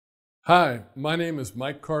Hi, my name is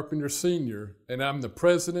Mike Carpenter Sr., and I'm the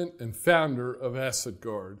president and founder of Asset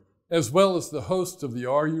Guard, as well as the host of the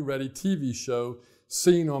Are You Ready TV show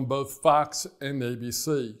seen on both Fox and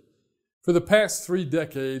ABC. For the past 3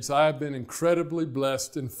 decades, I have been incredibly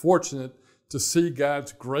blessed and fortunate to see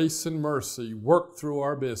God's grace and mercy work through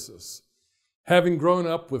our business. Having grown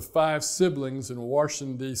up with 5 siblings in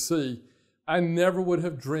Washington, D.C., I never would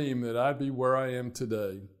have dreamed that I'd be where I am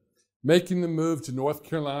today. Making the move to North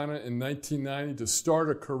Carolina in 1990 to start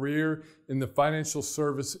a career in the financial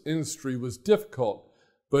service industry was difficult,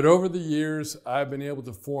 but over the years, I've been able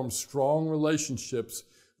to form strong relationships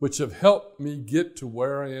which have helped me get to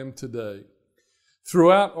where I am today.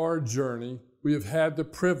 Throughout our journey, we have had the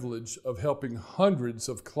privilege of helping hundreds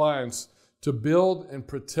of clients to build and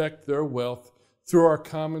protect their wealth through our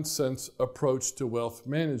common sense approach to wealth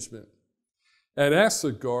management. At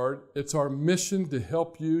Asset Guard, it's our mission to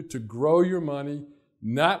help you to grow your money,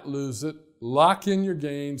 not lose it, lock in your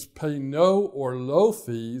gains, pay no or low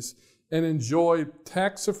fees, and enjoy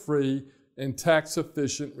tax-free and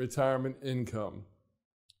tax-efficient retirement income.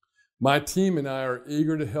 My team and I are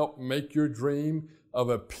eager to help make your dream of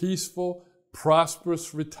a peaceful,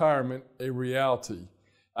 prosperous retirement a reality.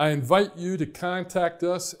 I invite you to contact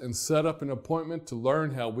us and set up an appointment to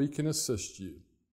learn how we can assist you.